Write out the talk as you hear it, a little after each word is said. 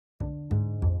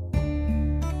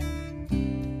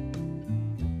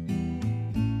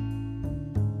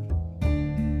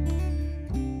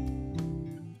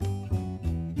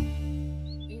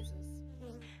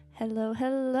Hello,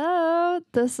 hello.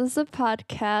 This is a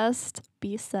podcast,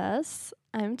 BSS.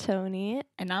 I'm Tony.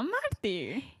 And I'm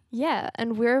Marty. Yeah,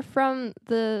 and we're from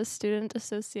the Student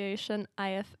Association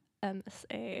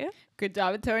IFMSA. Good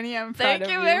job, Tony. I'm Thank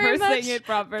proud you of very you for much. saying it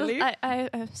properly.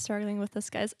 I'm struggling with this,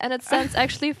 guys. And it stands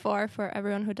actually for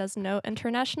everyone who doesn't know,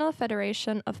 International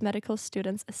Federation of Medical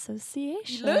Students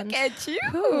Association. Look at you.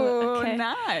 Ooh, okay.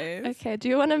 Nice. Okay, do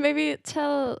you want to maybe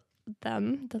tell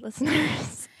them, the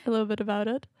listeners, a little bit about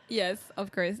it? Yes,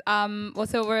 of course.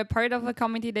 So we're part of a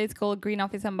committee that's called Green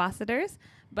Office Ambassadors.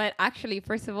 But actually,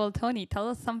 first of all, Tony, tell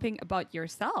us something about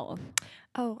yourself.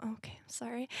 Oh, okay.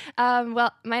 Sorry.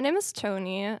 Well, my name is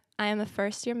Tony. I am a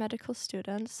first-year medical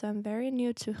student, so I'm very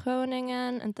new to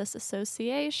Groningen and this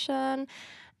association.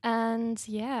 And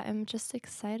yeah, I'm just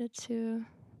excited to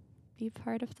be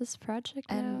part of this project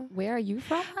now. And where are you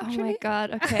from, actually? Oh my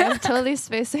God. Okay, I'm totally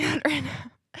spacing out right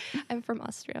now. I'm from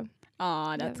Austria.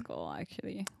 Oh, that's cool,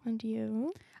 actually. And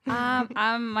you?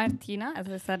 I'm Martina. As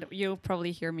I said, you'll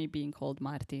probably hear me being called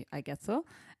Marti, I guess so.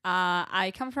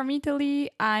 I come from Italy.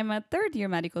 I'm a third-year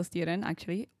medical student,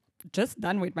 actually. Just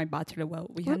done with my bachelor. Well,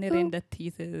 we handed in the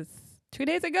thesis 2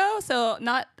 days ago, so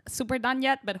not super done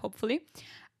yet, but hopefully.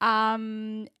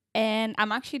 And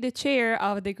I'm actually the chair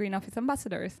of the Green Office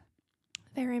Ambassadors.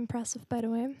 Very impressive, by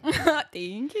the way.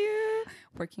 Thank you.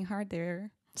 Working hard there.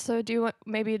 So do you want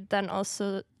maybe then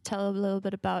also tell a little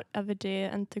bit about Everyday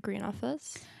and the Green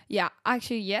Office? Yeah,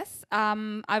 actually, yes.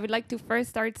 I would like to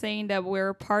first start saying that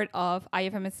we're part of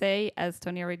IFMSA, as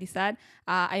Tony already said.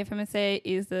 IFMSA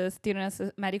is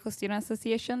the Medical Student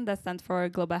Association that stands for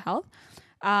Global Health,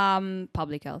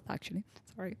 public health, actually.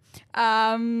 Sorry.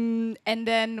 And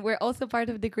then we're also part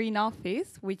of the Green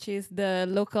Office, which is the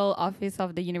local office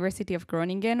of the University of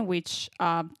Groningen, which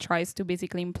tries to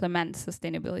basically implement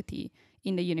sustainability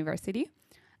in the university.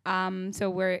 So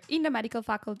we're in the medical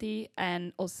faculty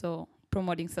and also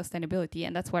promoting sustainability,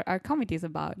 and that's what our committee is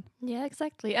about. Yeah,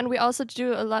 exactly. And we also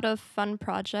do a lot of fun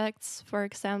projects. For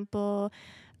example,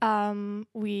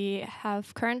 we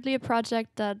have currently a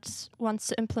project that wants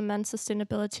to implement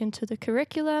sustainability into the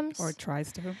curriculums. Or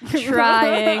tries to.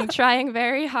 trying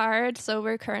very hard. So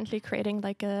we're currently creating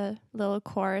like a little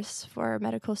course for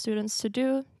medical students to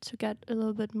do to get a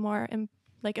little bit more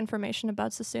information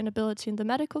about sustainability in the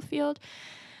medical field.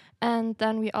 And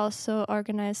then we also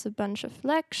organize a bunch of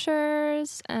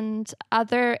lectures and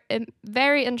other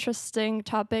very interesting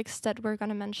topics that we're going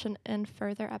to mention in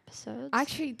further episodes.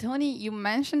 Actually, Tony, you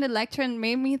mentioned the lecture and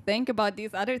made me think about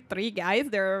these other three guys.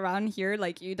 They're around here.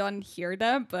 Like, you don't hear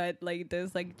them, but like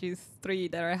there's like these three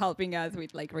that are helping us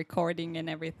with like recording and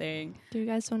everything. Do you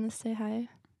guys want to say hi?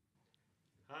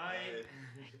 Hi.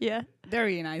 Yeah.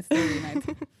 Very nice. Very nice.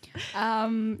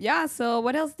 Yeah, so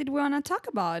what else did we want to talk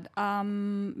about?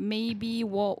 Maybe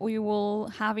what we will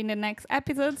have in the next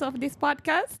episodes of this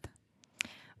podcast?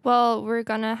 Well, we're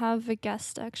going to have a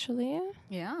guest, actually.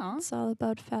 Yeah. It's all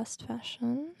about fast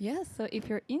fashion. Yeah, so if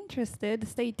you're interested,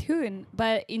 stay tuned.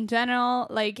 But in general,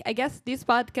 like, I guess this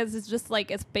podcast is just like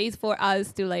a space for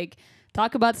us to like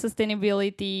talk about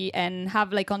sustainability and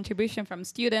have like contribution from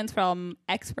students, from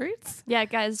experts. Yeah,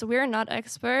 guys, we're not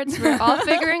experts. We're all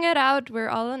figuring it out. We're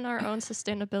all on our own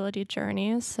sustainability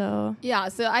journey. So yeah,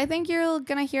 so I think you're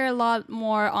gonna hear a lot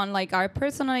more on like our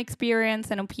personal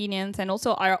experience and opinions, and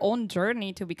also our own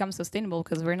journey to become sustainable,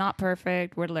 because we're not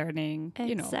perfect. We're learning.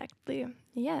 Exactly.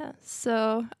 Yeah.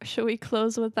 So should we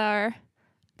close with our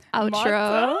outro?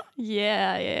 Motto?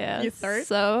 Yeah. You start?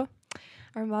 So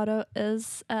our motto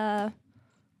is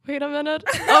wait a minute.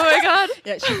 Oh my God.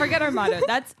 Yeah, she forgot her motto.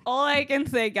 That's all I can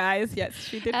say, guys. Yes,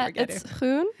 she did forget it's it.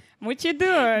 groen. What you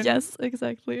doing? Yes,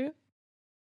 exactly.